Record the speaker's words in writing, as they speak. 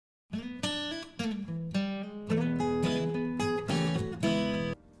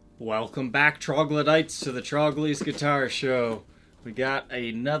Welcome back, troglodytes, to the Trogly's Guitar Show. We got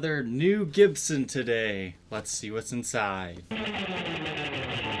another new Gibson today. Let's see what's inside.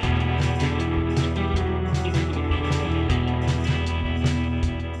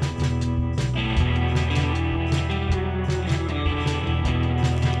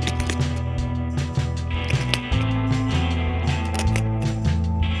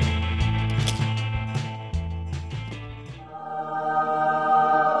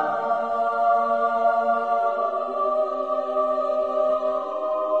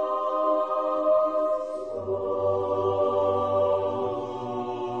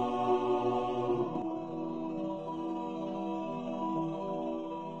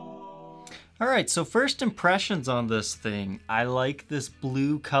 Alright, so first impressions on this thing. I like this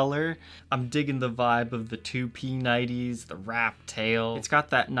blue color. I'm digging the vibe of the two P90s, the wrap tail. It's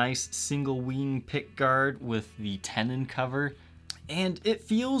got that nice single wing pick guard with the tenon cover. And it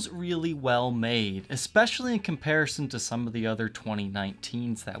feels really well made, especially in comparison to some of the other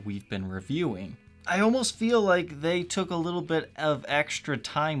 2019s that we've been reviewing. I almost feel like they took a little bit of extra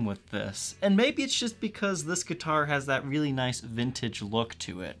time with this. And maybe it's just because this guitar has that really nice vintage look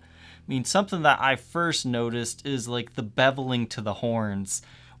to it. I mean, something that I first noticed is like the beveling to the horns.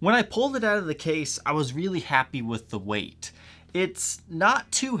 When I pulled it out of the case, I was really happy with the weight. It's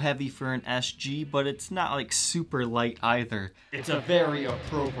not too heavy for an SG, but it's not like super light either. It's a very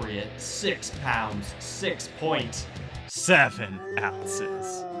appropriate 6 pounds, 6.7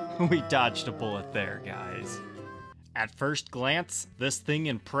 ounces. We dodged a bullet there, guys. At first glance, this thing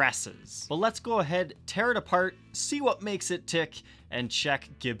impresses. But let's go ahead, tear it apart, see what makes it tick, and check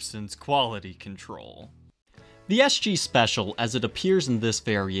Gibson's quality control. The SG Special, as it appears in this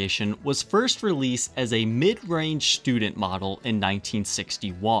variation, was first released as a mid-range student model in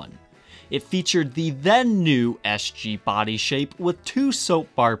 1961. It featured the then new SG body shape with two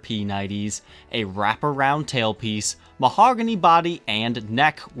soap bar P90s, a wraparound tailpiece, mahogany body, and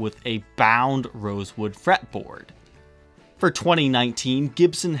neck with a bound rosewood fretboard. For 2019,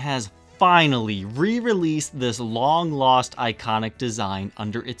 Gibson has finally re-released this long-lost iconic design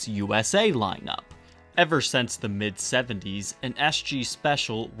under its USA lineup. Ever since the mid-70s, an SG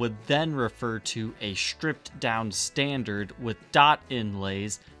Special would then refer to a stripped-down standard with dot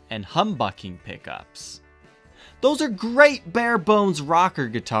inlays and humbucking pickups. Those are great bare-bones rocker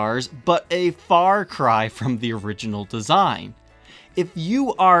guitars, but a far cry from the original design. If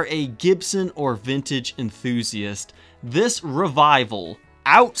you are a Gibson or vintage enthusiast, this revival,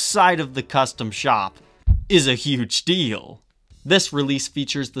 outside of the custom shop, is a huge deal. This release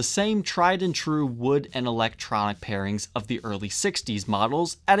features the same tried and true wood and electronic pairings of the early 60s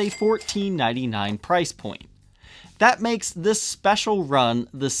models at a $14.99 price point. That makes this special run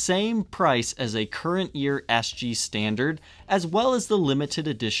the same price as a current year SG standard, as well as the limited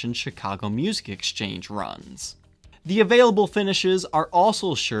edition Chicago Music Exchange runs. The available finishes are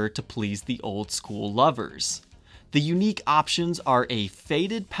also sure to please the old school lovers. The unique options are a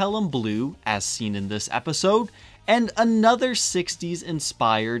faded Pelham blue, as seen in this episode, and another 60s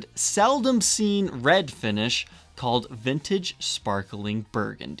inspired, seldom seen red finish called Vintage Sparkling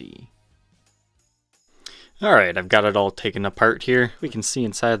Burgundy. Alright, I've got it all taken apart here. We can see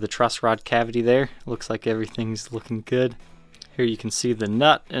inside the truss rod cavity there. Looks like everything's looking good. Here you can see the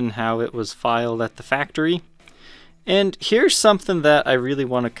nut and how it was filed at the factory. And here's something that I really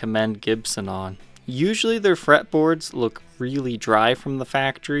want to commend Gibson on. Usually their fretboards look really dry from the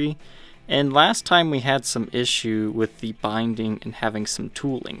factory, and last time we had some issue with the binding and having some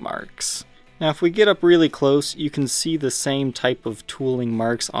tooling marks. Now if we get up really close, you can see the same type of tooling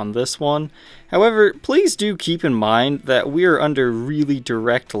marks on this one. However, please do keep in mind that we are under really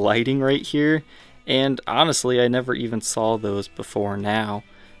direct lighting right here, and honestly I never even saw those before now.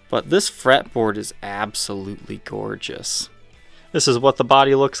 But this fretboard is absolutely gorgeous. This is what the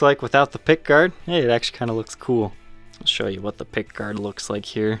body looks like without the pickguard. Hey, it actually kind of looks cool. I'll show you what the pickguard looks like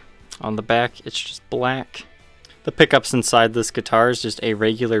here. On the back, it's just black. The pickups inside this guitar is just a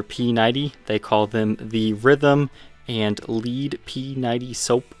regular P90. They call them the Rhythm and Lead P90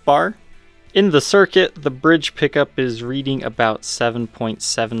 soap bar. In the circuit, the bridge pickup is reading about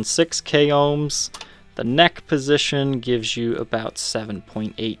 7.76 k ohms. The neck position gives you about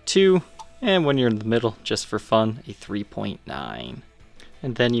 7.82. And when you're in the middle, just for fun, a 3.9.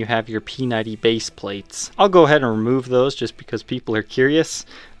 And then you have your P90 base plates. I'll go ahead and remove those just because people are curious.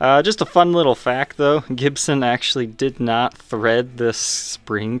 Just a fun little fact though, Gibson actually did not thread this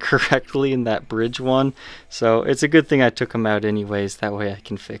spring correctly in that bridge one. So it's a good thing I took them out anyways, that way I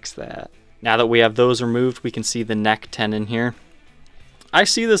can fix that. Now that we have those removed, we can see the neck tenon here. I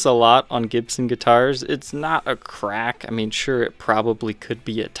see this a lot on Gibson guitars. It's not a crack. I mean, sure, it probably could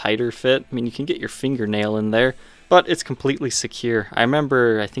be a tighter fit. I mean, you can get your fingernail in there, but it's completely secure. I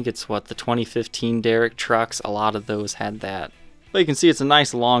remember, I think it's the 2015 Derek trucks, a lot of those had that. But you can see it's a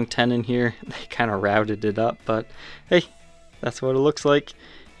nice long tenon here. They kind of routed it up, but hey, that's what it looks like.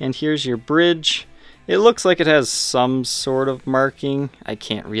 And here's your bridge. It looks like it has some sort of marking. I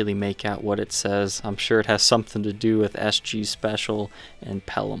can't really make out what it says. I'm sure it has something to do with SG Special and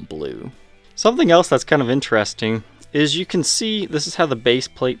Pelham Blue. Something else that's kind of interesting is you can see this is how the base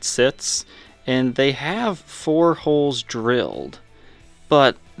plate sits, and they have 4 holes drilled,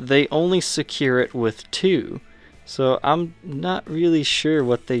 but they only secure it with 2. So I'm not really sure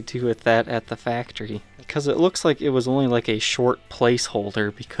what they do with that at the factory, because it looks like it was only like a short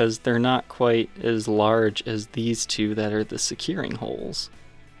placeholder, because they're not quite as large as these 2 that are the securing holes.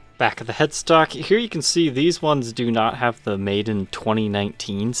 Back of the headstock, here you can see these ones do not have the made in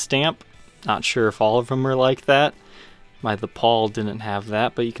 2019 stamp. Not sure if all of them are like that. The Paul didn't have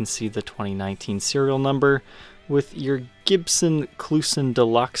that, but you can see the 2019 serial number with your Gibson Clusen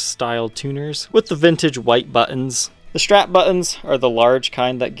Deluxe style tuners with the vintage white buttons. The strap buttons are the large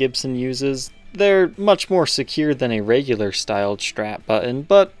kind that Gibson uses. They're much more secure than a regular styled strap button,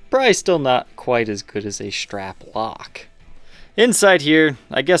 but probably still not quite as good as a strap lock. Inside here,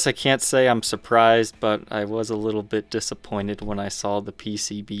 I guess I can't say I'm surprised, but I was a little bit disappointed when I saw the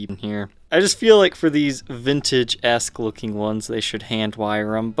PCB in here. I just feel like for these vintage-esque looking ones, they should hand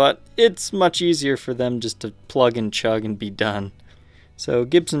wire them, but it's much easier for them just to plug and chug and be done. So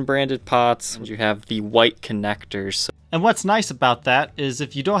Gibson branded pots, you have the white connectors. And what's nice about that is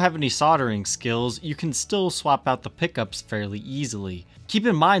if you don't have any soldering skills, you can still swap out the pickups fairly easily. Keep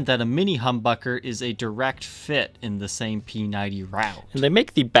in mind that a mini humbucker is a direct fit in the same P90 route. And they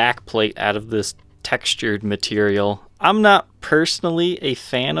make the back plate out of this textured material. I'm not personally a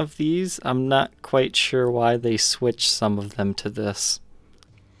fan of these. I'm not quite sure why they switched some of them to this.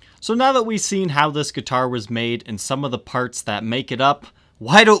 So now that we've seen how this guitar was made and some of the parts that make it up,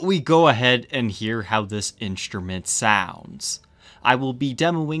 why don't we go ahead and hear how this instrument sounds? I will be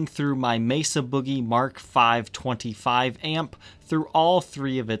demoing through my Mesa Boogie Mark V 25 amp through all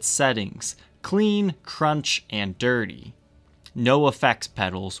 3 of its settings: clean, crunch, and dirty. No effects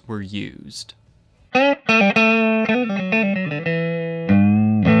pedals were used.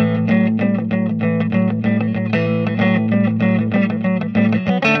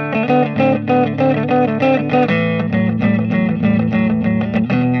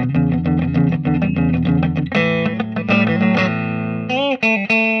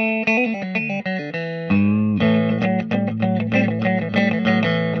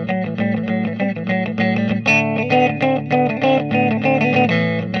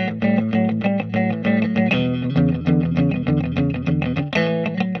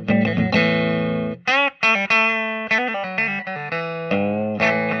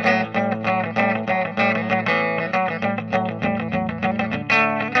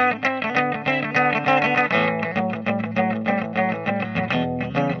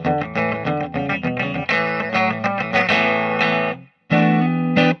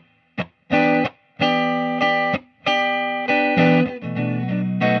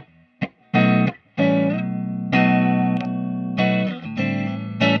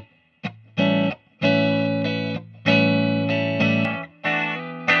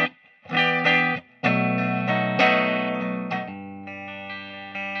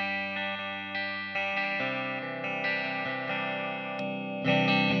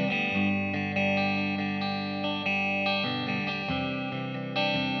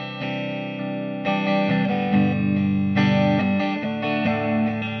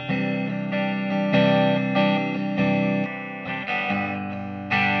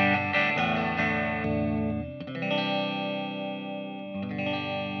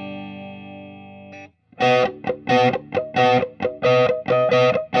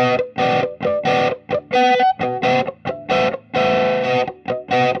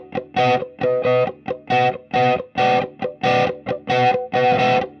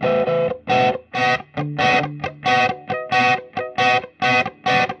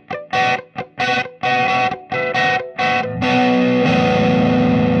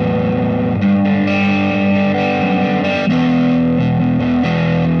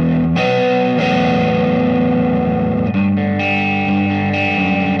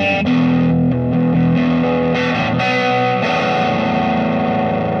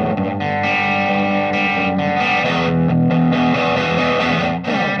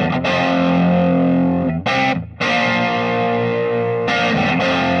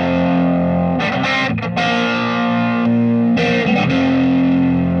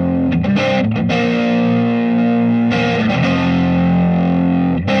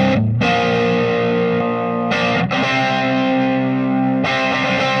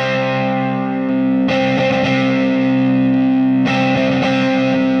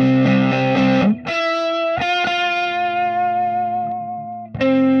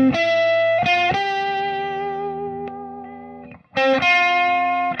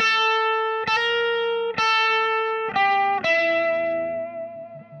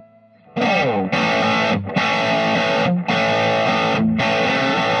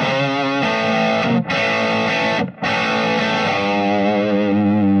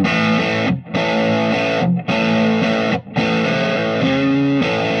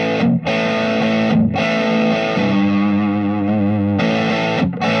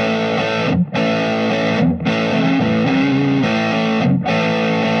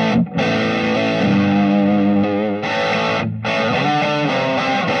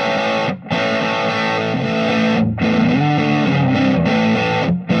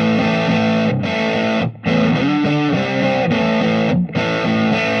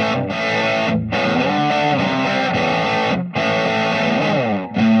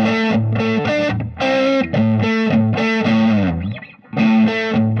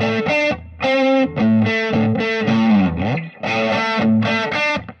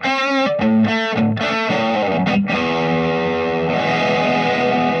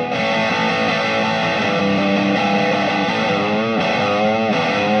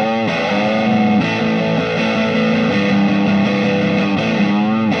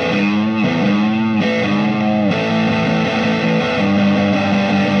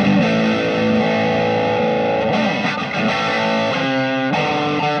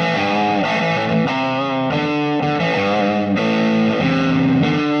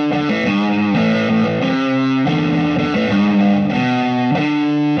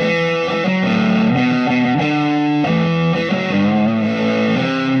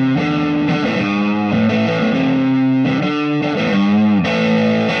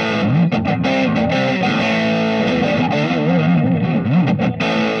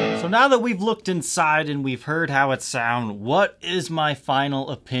 now that we've looked inside and we've heard how it sounds, what is my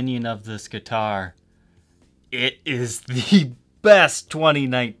final opinion of this guitar? It is the best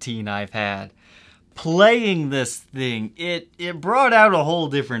 2019 I've had. Playing this thing, it brought out a whole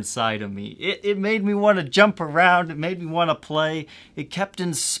different side of me. It made me want to jump around. It made me want to play. It kept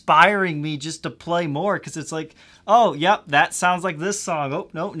inspiring me just to play more, because it's like, oh, yep, that sounds like this song. Oh,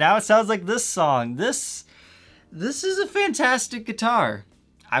 no, now it sounds like this song. This is a fantastic guitar.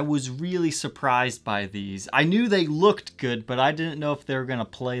 I was really surprised by these. I knew they looked good, but I didn't know if they were going to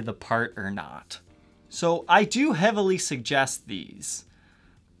play the part or not. So I do heavily suggest these.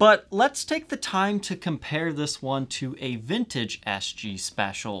 But let's take the time to compare this one to a vintage SG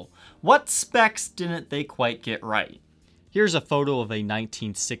Special. What specs didn't they quite get right? Here's a photo of a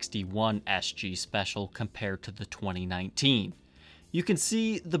 1961 SG Special compared to the 2019. You can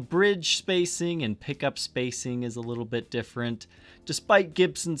see the bridge spacing and pickup spacing is a little bit different. Despite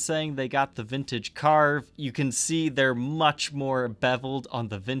Gibson saying they got the vintage carve, you can see they're much more beveled on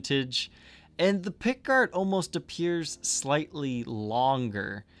the vintage. And the pickguard almost appears slightly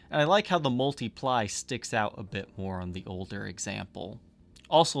longer. And I like how the multiply sticks out a bit more on the older example.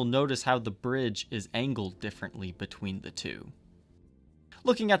 Also notice how the bridge is angled differently between the two.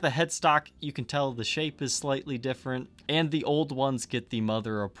 Looking at the headstock, you can tell the shape is slightly different, and the old ones get the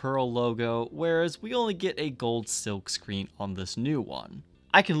mother of pearl logo, whereas we only get a gold silk screen on this new one.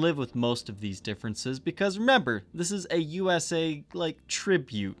 I can live with most of these differences because remember, this is a USA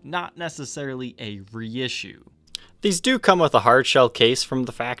tribute, not necessarily a reissue. These do come with a hard shell case from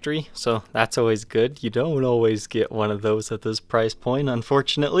the factory, so that's always good. You don't always get one of those at this price point,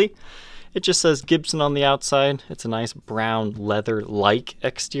 unfortunately. It just says Gibson on the outside. It's a nice brown leather-like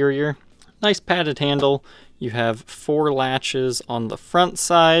exterior. Nice padded handle. You have 4 latches on the front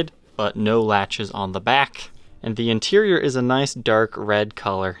side, but no latches on the back. And the interior is a nice dark red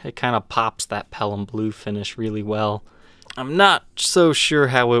color. It kind of pops that Pelham blue finish really well. I'm not so sure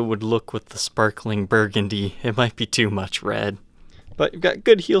how it would look with the sparkling burgundy. It might be too much red. But you've got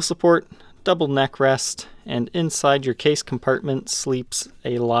good heel support, double neck rest, and inside your case compartment sleeps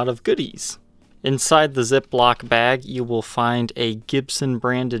a lot of goodies. Inside the Ziploc bag, you will find a Gibson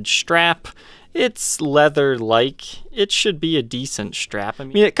branded strap. It's leather-like. It should be a decent strap. I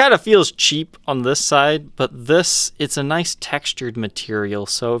mean, it kind of feels cheap on this side, but it's a nice textured material.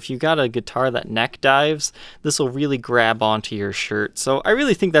 So if you got a guitar that neck dives, this will really grab onto your shirt. So I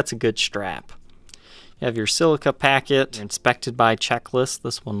really think that's a good strap. You have your silica packet, inspected by checklist.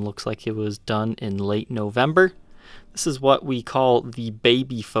 This one looks like it was done in late November. This is what we call the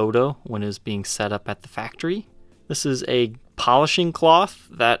baby photo when it was being set up at the factory. This is a polishing cloth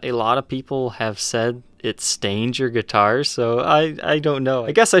that a lot of people have said it stains your guitars, so I don't know.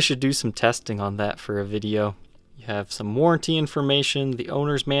 I guess I should do some testing on that for a video. You have some warranty information, the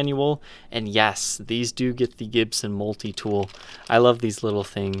owner's manual, and yes, these do get the Gibson multi-tool. I love these little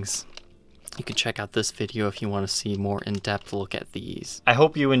things. You can check out this video if you want to see more in-depth look at these. I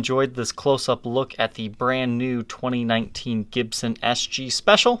hope you enjoyed this close-up look at the brand new 2019 Gibson SG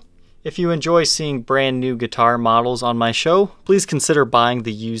Special. If you enjoy seeing brand new guitar models on my show, please consider buying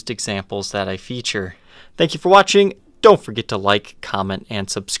the used examples that I feature. Thank you for watching. Don't forget to like, comment, and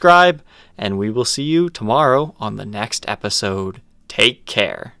subscribe, and we will see you tomorrow on the next episode. Take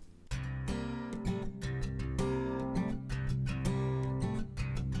care.